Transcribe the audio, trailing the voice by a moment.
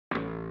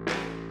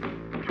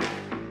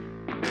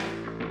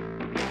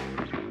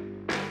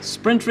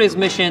SprintRay's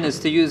mission is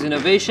to use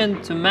innovation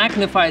to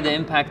magnify the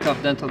impact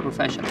of dental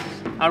professionals.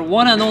 Our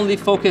one and only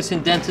focus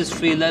in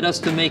dentistry led us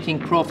to making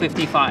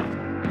Pro55.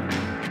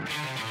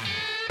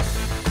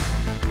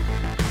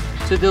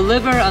 To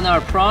deliver on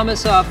our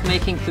promise of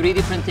making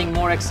 3D printing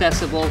more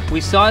accessible, we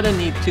saw the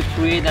need to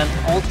create an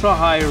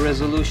ultra-high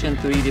resolution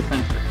 3D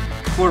printer.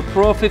 For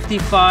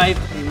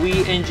Pro55,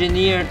 we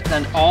engineered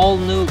an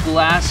all-new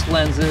glass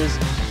lenses,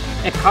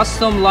 a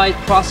custom light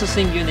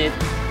processing unit,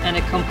 and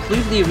a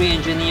completely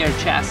re-engineered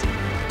chassis.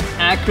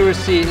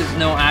 Accuracy is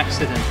no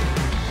accident.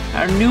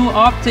 Our new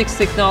optics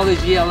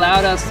technology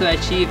allowed us to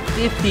achieve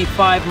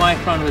 55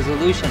 micron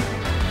resolution.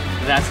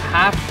 That's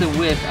half the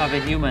width of a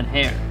human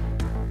hair.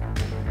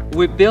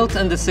 We built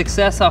on the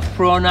success of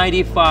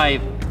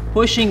Pro95,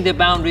 pushing the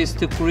boundaries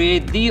to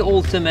create the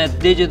ultimate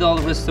digital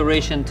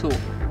restoration tool.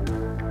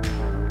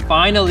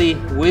 Finally,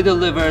 we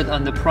delivered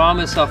on the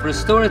promise of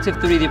restorative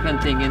 3D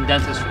printing in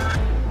dentistry.